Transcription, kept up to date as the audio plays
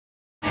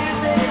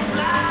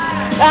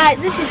Right,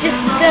 this is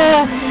just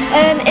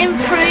an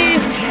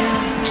improved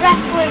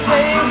wrestling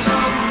move.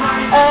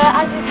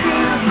 As you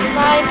see,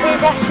 my improved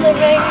wrestling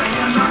ring.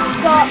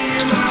 It's got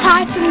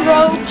Titan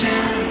ropes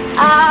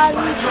and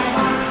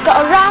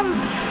got a ramp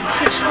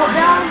to put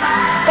down.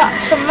 Got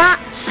some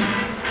mats,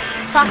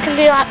 so I can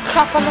do like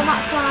crap on the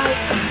mats like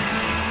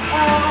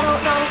I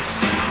don't know.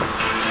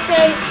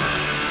 Okay.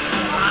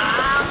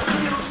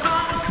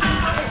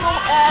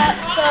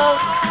 So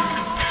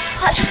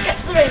let's just get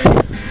to the ring.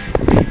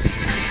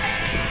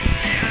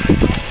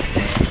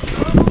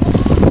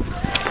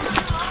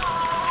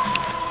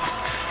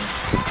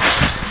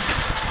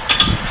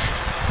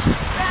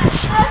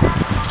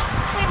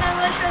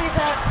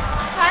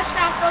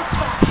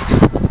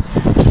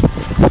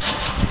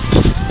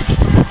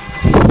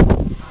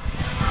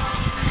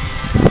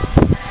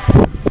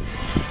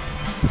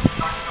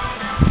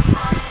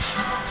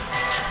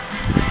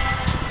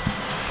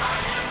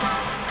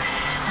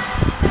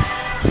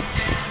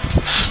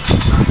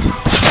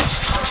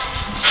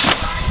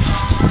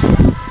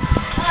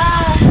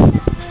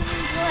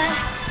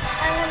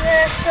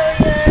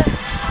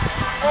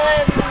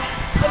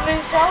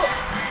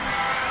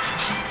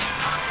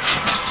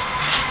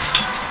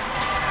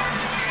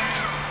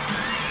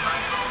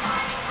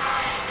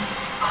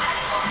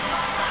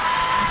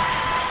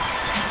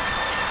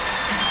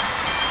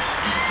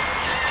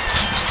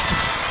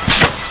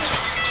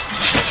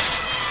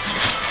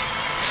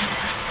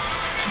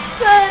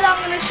 I'm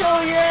going to show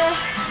you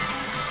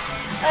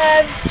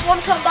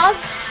Swanton Bob,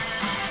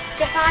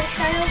 Jeff Hardy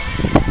style.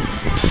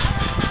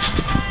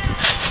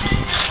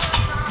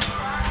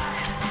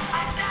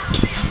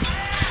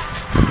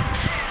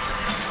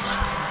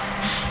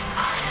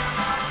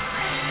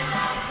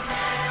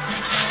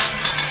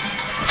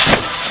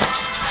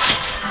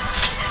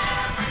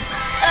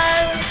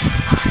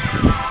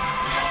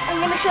 I'm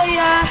going to show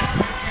you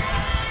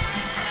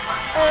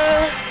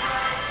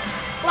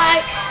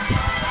like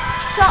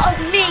sort of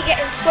me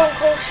getting Stone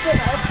Cold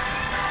Stunner,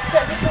 so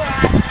it'd be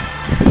like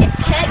get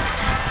kicked,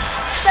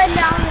 bend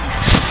down and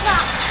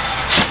snap.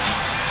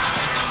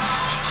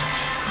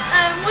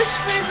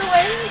 Whisper in the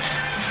wind.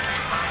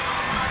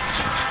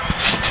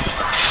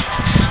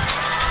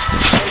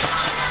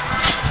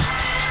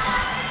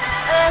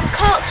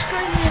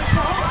 Corkscrew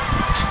moonsault.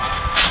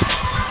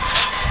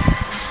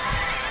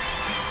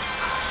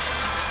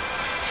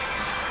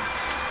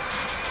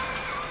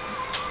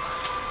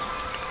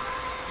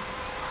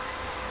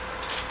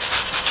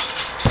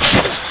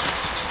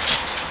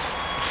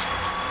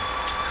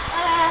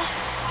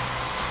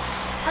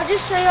 I'll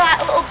just show you like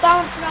a little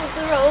bounce around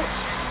the ropes.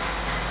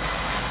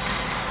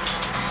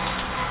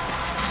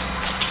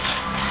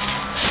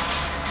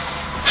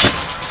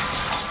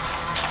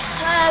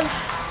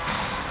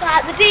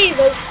 Like the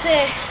divas,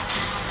 they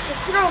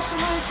throw some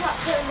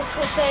moonsaults at the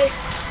pussy,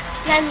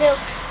 and then they'll.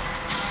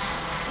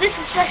 This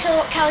is especially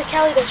what Kelly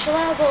does. She'll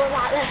elbow them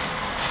like this.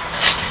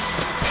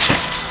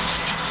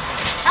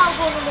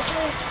 Elbow them in the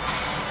face.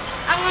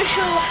 I'm going to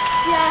show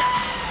you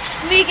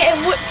me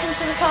getting whipped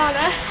into the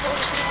corner.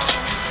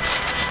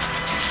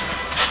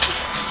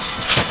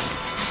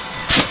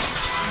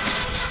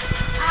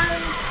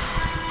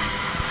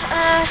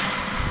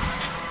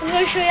 I'm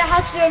going to show you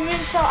how to do a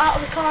moonsault out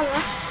of the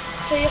corner.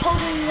 So you're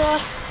holding the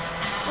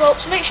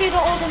ropes. Make sure you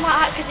don't hold them like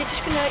that because you're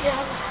just going to hurt your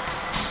hands.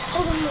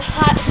 Hold them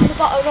like from the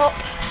bottom up.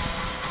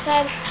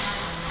 Then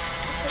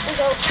we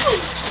go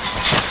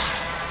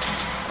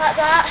like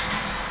that.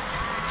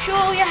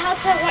 Show you how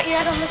to whack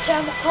your head on the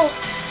turnbuckle.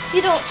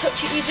 You don't touch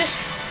it. You just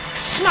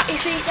smack your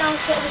feet down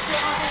so it'll be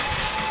like that.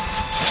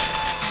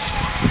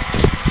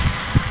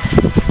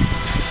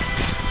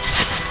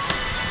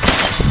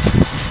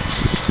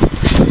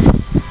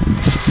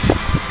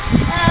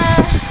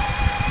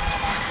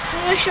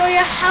 Show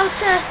you how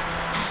to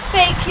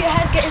fake your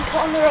head getting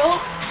put on the rope.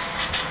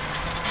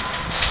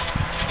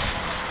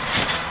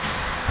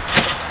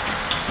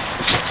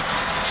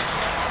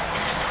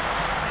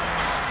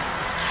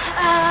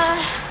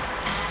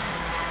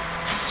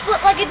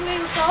 Split-legged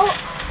moonsault.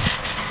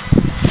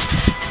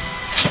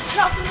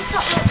 Not from the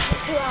top rope,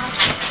 it's too hard.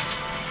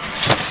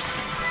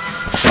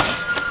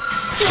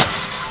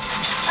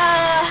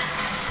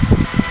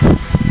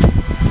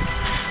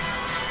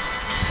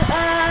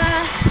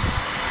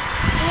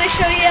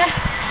 Show you,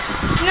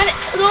 and then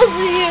those of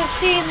you who've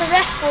seen the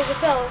wrestlers the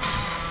film,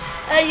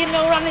 you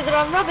know Randy the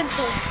Ram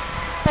Robinson.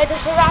 He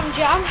does the Ram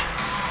Jam,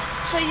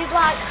 so you'd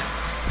like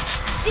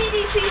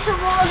DDT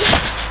someone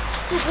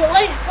with your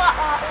legs flat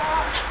like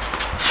that,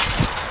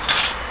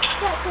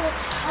 get to the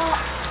top,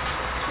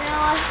 you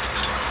know,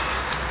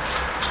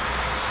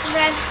 and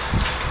then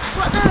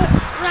what the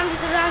Randy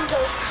the Ram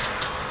does,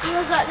 he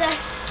goes like this,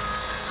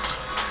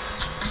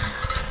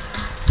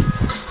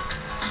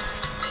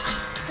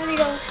 and he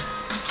goes.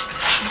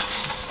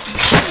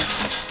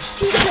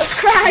 Jesus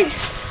Christ!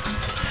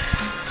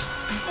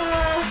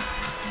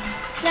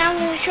 Now I'm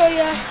going to show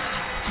you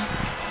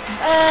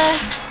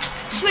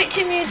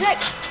switching music.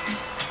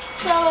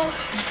 So,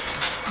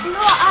 you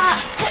know what,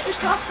 I put the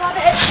cross on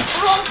it,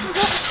 roll to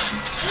the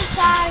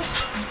side,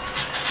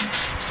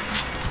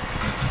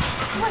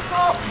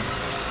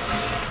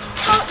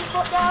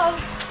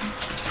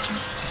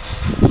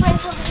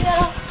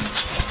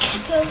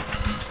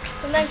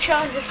 and then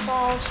Sean just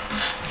falls.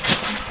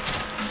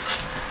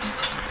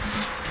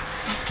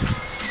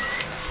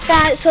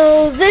 Right,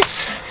 so this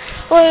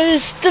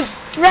was the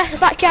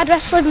backyard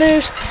wrestling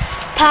moves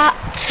part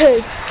 2.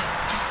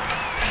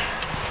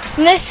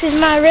 And this is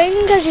my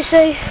ring, as you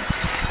see.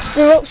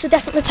 The ropes are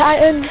definitely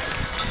tightened,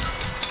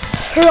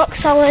 rock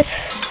solid,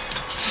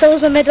 so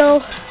is the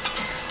middle.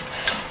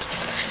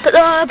 But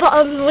the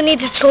bottom, we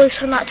needed to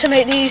loosen that to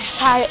make these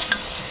tight.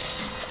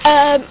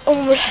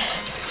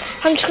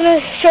 I'm just going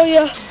to show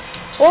you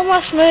one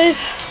last move.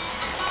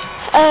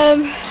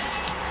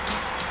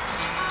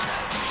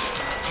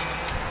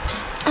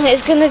 And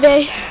it's going to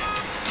be,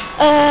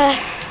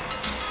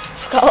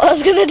 forgot what I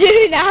was going to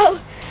do now.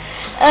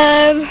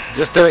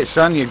 Just do it,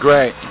 son, you're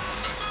great.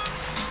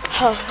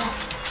 Oh,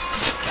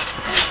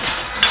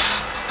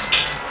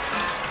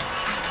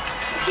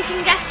 if you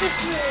can guess this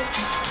move,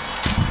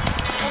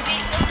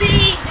 it'll be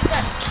easy,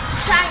 but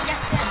try and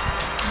guess it.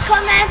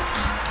 Comment,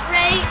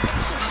 rate,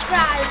 and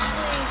subscribe,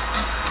 please.